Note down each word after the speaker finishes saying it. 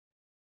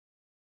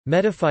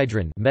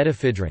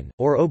Medefaidrin,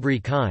 or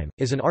Obri Kaim,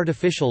 is an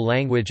artificial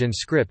language and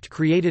script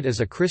created as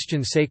a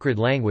Christian sacred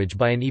language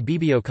by an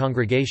Ibibio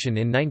congregation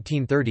in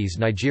 1930s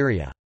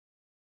Nigeria.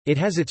 It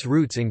has its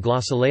roots in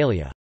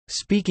glossolalia,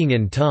 speaking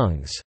in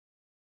tongues.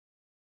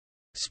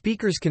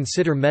 Speakers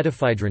consider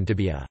Medefaidrin to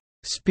be a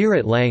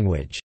spirit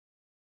language.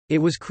 It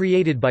was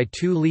created by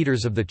two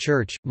leaders of the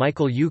Church,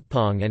 Michael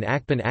Ukpong and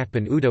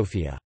Akpan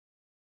Udofia.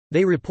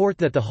 They report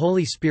that the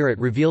Holy Spirit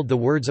revealed the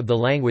words of the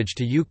language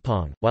to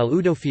Ukpong, while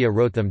Udofia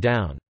wrote them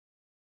down.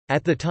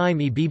 At the time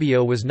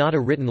Ibibio was not a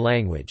written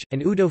language,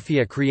 and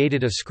Udofia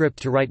created a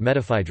script to write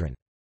Medefaidrin.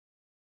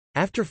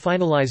 After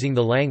finalizing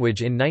the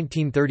language in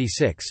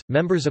 1936,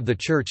 members of the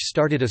Church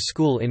started a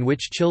school in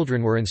which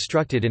children were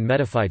instructed in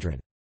Medefaidrin.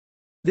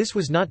 This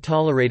was not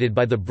tolerated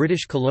by the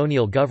British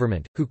colonial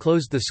government, who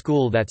closed the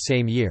school that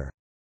same year.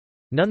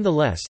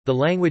 Nonetheless, the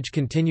language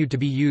continued to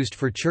be used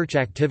for church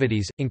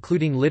activities,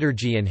 including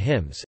liturgy and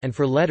hymns, and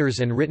for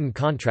letters and written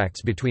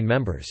contracts between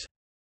members.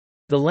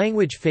 The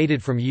language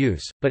faded from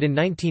use, but in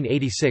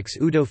 1986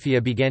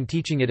 Udofia began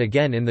teaching it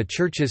again in the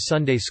church's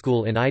Sunday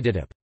school in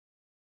Ididip.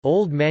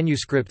 Old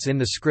manuscripts in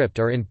the script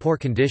are in poor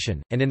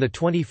condition, and in the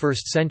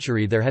 21st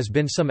century there has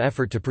been some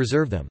effort to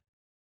preserve them.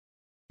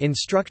 In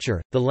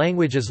structure, the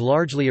language is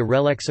largely a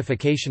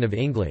relexification of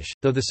English,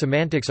 though the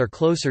semantics are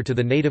closer to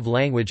the native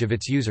language of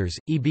its users,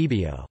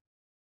 Ibibio.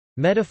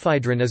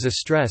 Medefaidrin is a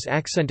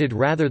stress-accented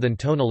rather than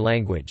tonal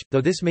language, though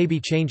this may be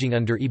changing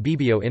under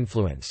Ibibio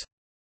influence.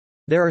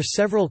 There are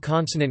several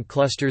consonant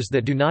clusters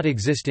that do not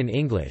exist in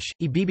English.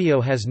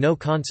 Ibibio has no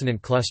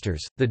consonant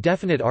clusters, the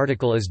definite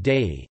article is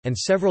dei, and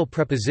several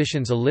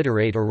prepositions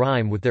alliterate or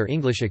rhyme with their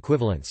English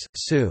equivalents,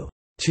 su,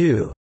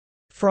 to,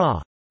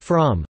 fra,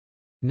 from,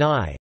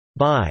 nigh,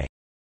 by,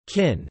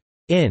 kin,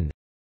 in.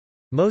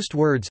 Most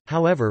words,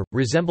 however,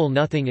 resemble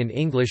nothing in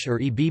English or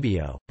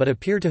Ibibio, but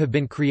appear to have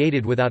been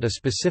created without a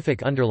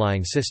specific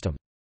underlying system.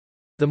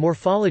 The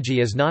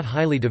morphology is not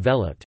highly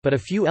developed, but a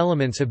few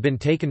elements have been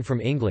taken from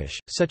English,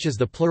 such as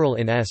the plural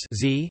in s,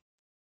 z.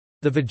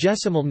 The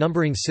vigesimal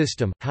numbering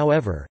system,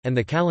 however, and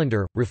the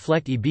calendar,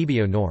 reflect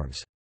Ibibio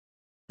norms.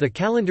 The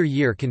calendar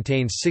year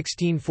contains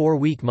 16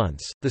 4-week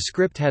months. The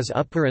script has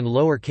upper and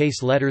lower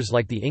case letters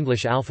like the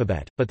English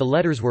alphabet, but the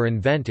letters were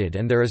invented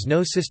and there is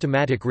no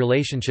systematic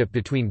relationship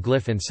between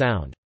glyph and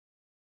sound.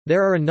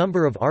 There are a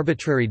number of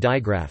arbitrary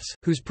digraphs,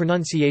 whose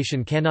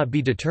pronunciation cannot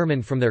be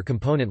determined from their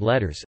component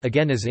letters,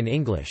 again as in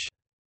English.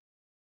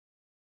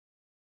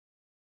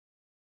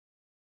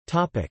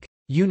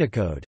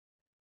 Unicode.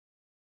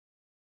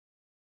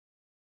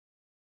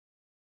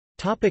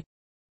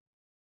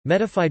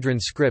 Medefaidrin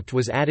script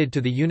was added to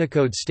the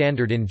Unicode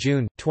standard in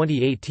June,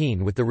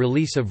 2018 with the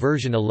release of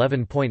version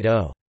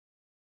 11.0.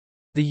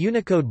 The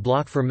Unicode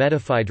block for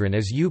Medefaidrin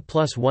is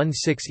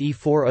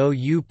U+16E40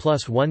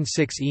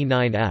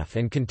 U+16E9F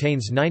and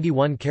contains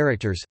 91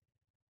 characters.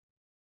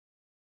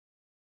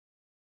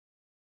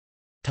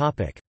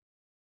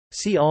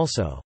 See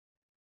also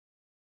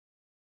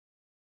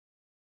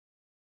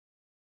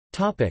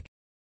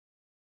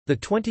The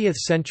 20th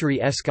century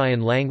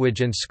Eskayan language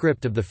and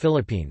script of the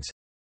Philippines,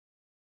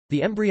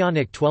 the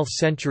embryonic 12th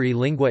century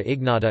lingua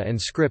ignota and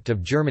script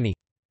of Germany.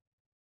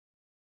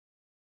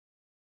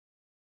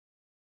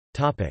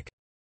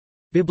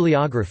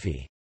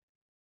 Bibliography.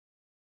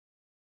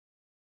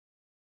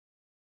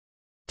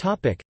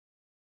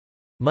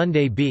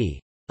 Monday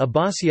B.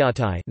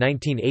 Abasiatai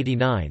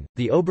 1989,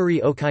 The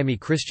Obiri Okaimi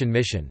Christian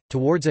Mission,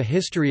 Towards a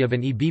History of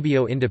an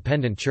Ibibio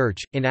Independent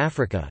Church, in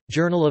Africa,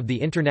 Journal of the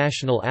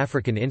International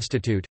African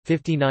Institute,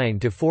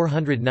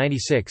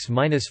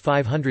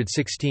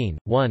 59–496–516,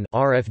 1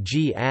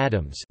 RFG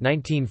Adams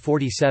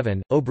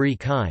 1947, Obiri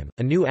Kaim,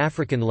 A New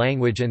African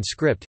Language and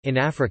Script, in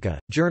Africa,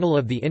 Journal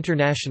of the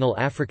International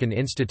African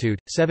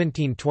Institute,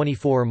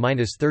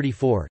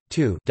 1724–34,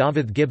 2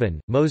 David Gibbon,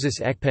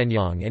 Moses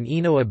Ekpenyong and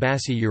Eno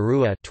Abasi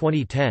Urua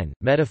 2010,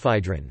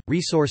 Medefaidrin,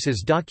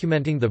 Resources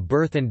Documenting the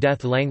Birth and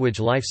Death Language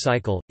Life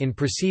Cycle, in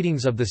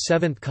Proceedings of the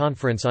 7th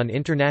Conference on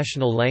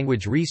International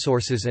Language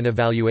Resources and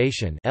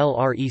Evaluation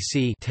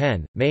LREC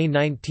 10, May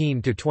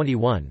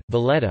 19–21,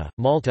 Valletta,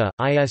 Malta,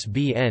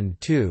 ISBN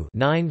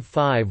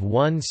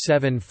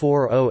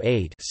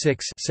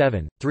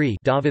 2-9517408-6-7, 3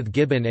 David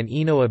Gibbon and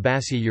Eno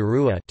Abasi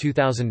Urua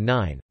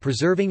 2009,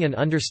 Preserving and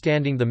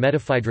Understanding the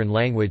Medefaidrin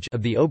Language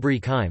of the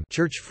Obiri Kaim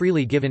Church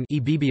Freely Given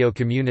Ibibio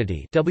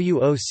Community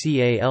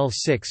WOCAL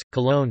 6,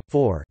 Cologne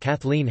 4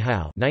 Kathleen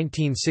Howe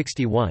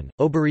 1961,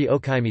 Obiri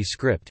Okaimi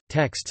Script,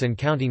 Texts and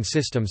Counting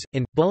Systems,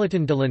 in,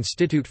 Bulletin de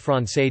l'Institut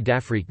Français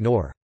d'Afrique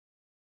Nord.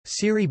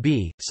 Série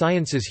B,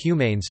 Sciences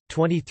Humaines,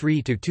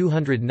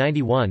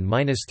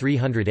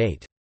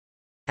 23–291–308.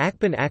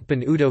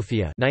 Akpan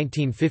Udofia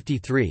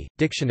 1953,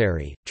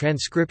 Dictionary,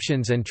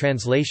 Transcriptions and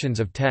Translations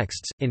of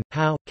Texts, in,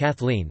 Howe,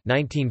 Kathleen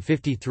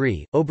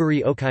 1953,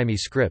 Obiri Okaimi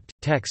Script,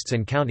 Texts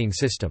and Counting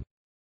System.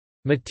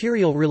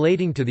 Material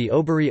relating to the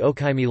Obiri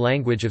Okaimi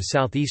language of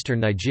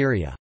southeastern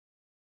Nigeria.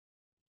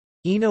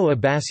 Eno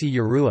Abasi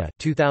Urua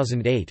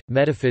 2008,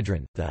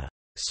 Medefaidrin, The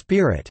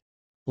Spirit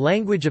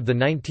Language of the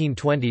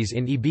 1920s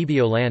in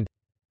Ibibio Land.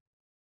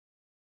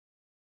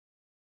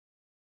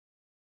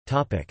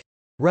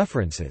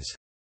 References